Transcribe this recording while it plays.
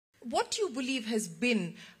what do you believe has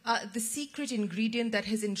been the secret ingredient that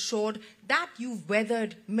has ensured that you've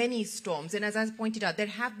weathered many storms? And as I pointed out, there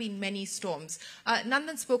have been many storms.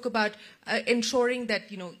 Nandan spoke about ensuring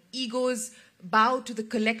that, egos bow to the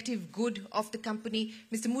collective good of the company.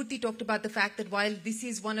 Mr. Murthy talked about the fact that while this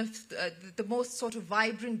is one of the most sort of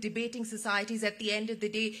vibrant debating societies, at the end of the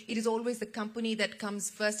day, it is always the company that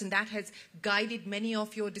comes first, and that has guided many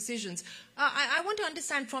of your decisions. I want to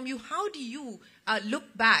understand from you, how do you look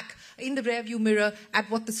back in the rearview mirror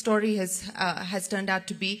at what the story has turned out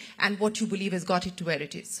to be and what you believe has got it to where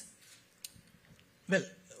it is? Well,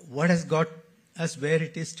 what has got us where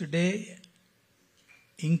it is today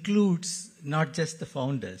includes not just the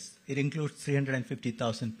founders. It includes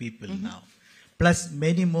 350,000 people now, plus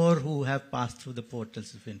many more who have passed through the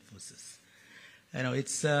portals of Infosys.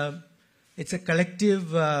 It's a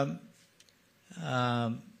collective, I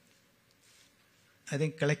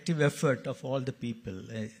think, collective effort of all the people.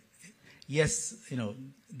 Yes,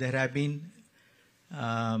 there have been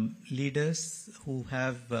leaders who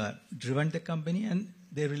have driven the company, and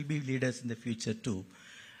there will be leaders in the future too.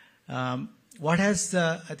 What has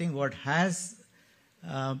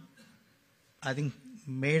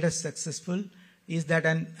made us successful is that,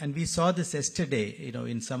 and we saw this yesterday,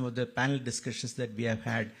 in some of the panel discussions that we have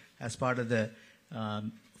had as part of the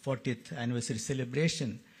 40th anniversary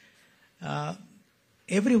celebration.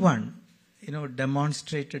 Everyone,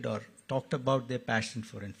 demonstrated or talked about their passion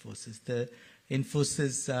for Infosys, the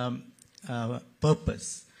Infosys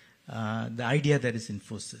purpose, the idea that is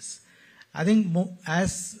Infosys. I think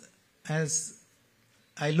as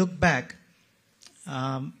I look back,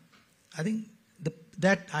 I think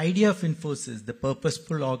that idea of Infosys, the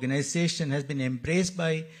purposeful organization, has been embraced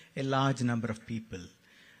by a large number of people.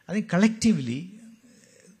 I think collectively,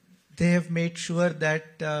 they have made sure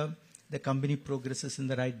that the company progresses in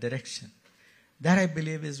the right direction. That, I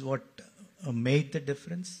believe, is what made the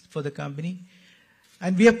difference for the company.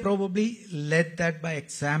 And we have probably led that by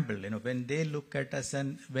example. When they look at us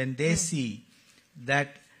and when they see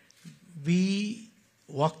that we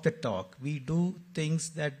walk the talk, we do things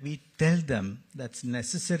that we tell them that's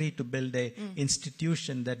necessary to build a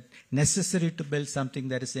institution, that necessary to build something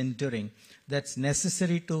that is enduring, that's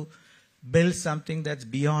necessary to build something that's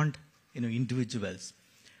beyond individuals.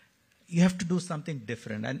 You have to do something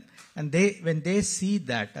different. And when they see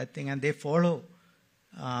that, I think, and they follow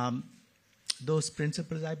those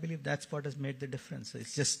principles, I believe that's what has made the difference.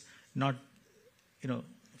 It's just not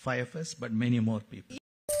 5 of us, but many more people.